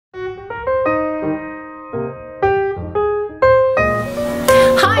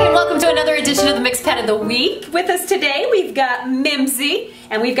edition of the Mixed Pet of the Week. With us today, we've got Mimzy,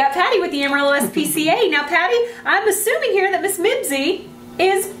 and we've got Patty with the Amarillo SPCA. Now, Patty, I'm assuming here that Miss Mimzy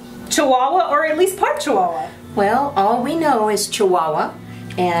is Chihuahua, or at least part Chihuahua. Well, all we know is Chihuahua,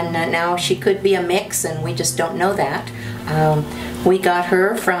 and now she could be a mix, and we just don't know that. We got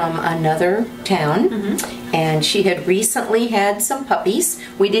her from another town, and she had recently had some puppies.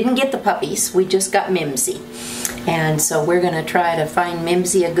 We didn't get the puppies, we just got Mimzy. And so we're going to try to find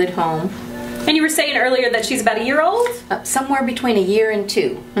Mimzy a good home. And you were saying earlier that she's about a year old? Somewhere between a year and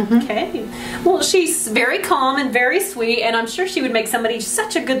two. Okay. Well, she's very calm and very sweet, and I'm sure she would make somebody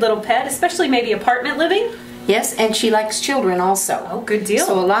such a good little pet, especially maybe apartment living. Yes, and she likes children also. Oh, good deal.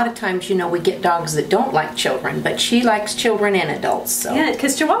 So a lot of times, you know, we get dogs that don't like children, but she likes children and adults. So. Yeah,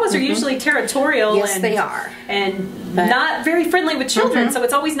 because Chihuahuas are usually territorial. Yes, and they are. And not very friendly with children, so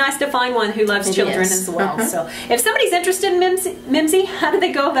it's always nice to find one who loves children as well. So if somebody's interested in Mimzy, how do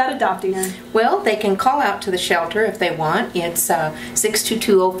they go about adopting her? Well, they can call out to the shelter if they want. It's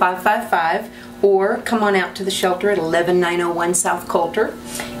 622-0555, or come on out to the shelter at 11901 South Coulter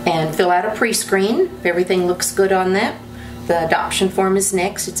and fill out a pre-screen. If everything looks good on that, the adoption form is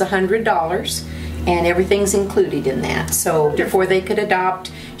next. It's $100, and everything's included in that. So before they could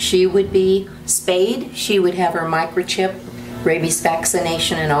adopt, she would be spayed, she would have her microchip, rabies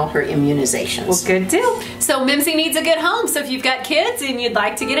vaccination, and all her immunizations. Well, good deal. So Mimzy needs a good home. So if you've got kids and you'd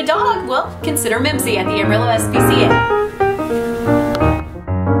like to get a dog, well, consider Mimzy at the Amarillo SPCA.